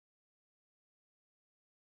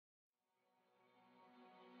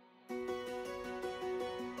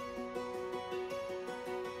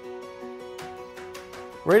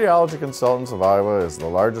Radiology Consultants of Iowa is the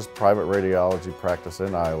largest private radiology practice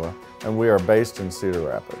in Iowa, and we are based in Cedar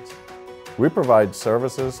Rapids. We provide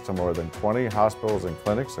services to more than 20 hospitals and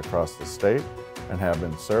clinics across the state and have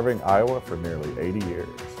been serving Iowa for nearly 80 years.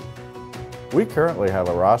 We currently have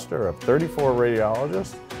a roster of 34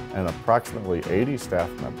 radiologists and approximately 80 staff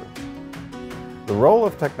members. The role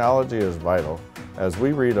of technology is vital as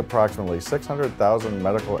we read approximately 600,000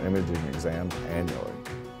 medical imaging exams annually.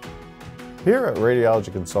 Here at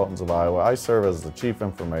Radiology Consultants of Iowa, I serve as the Chief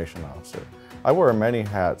Information Officer. I wear many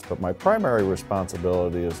hats, but my primary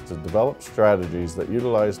responsibility is to develop strategies that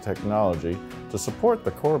utilize technology to support the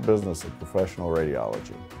core business of professional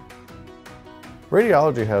radiology.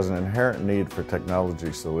 Radiology has an inherent need for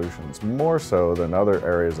technology solutions, more so than other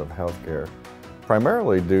areas of healthcare,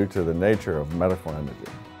 primarily due to the nature of medical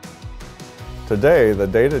imaging. Today, the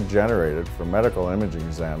data generated for medical imaging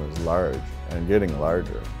exam is large and getting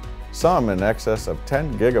larger, some in excess of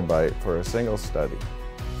 10 gigabytes for a single study.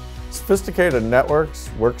 Sophisticated networks,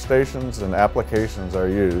 workstations, and applications are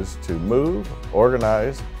used to move,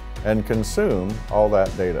 organize, and consume all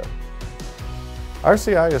that data.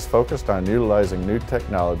 RCI is focused on utilizing new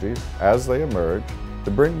technologies as they emerge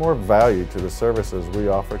to bring more value to the services we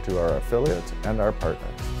offer to our affiliates and our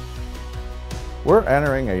partners. We're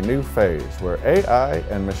entering a new phase where AI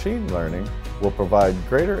and machine learning will provide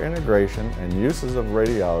greater integration and uses of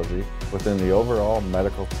radiology within the overall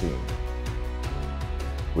medical team.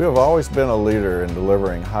 We have always been a leader in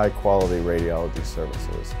delivering high-quality radiology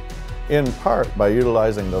services, in part by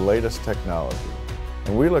utilizing the latest technology,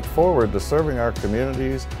 and we look forward to serving our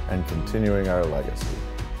communities and continuing our legacy.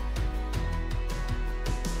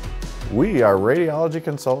 We are Radiology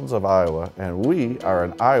Consultants of Iowa, and we are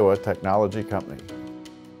an Iowa technology company.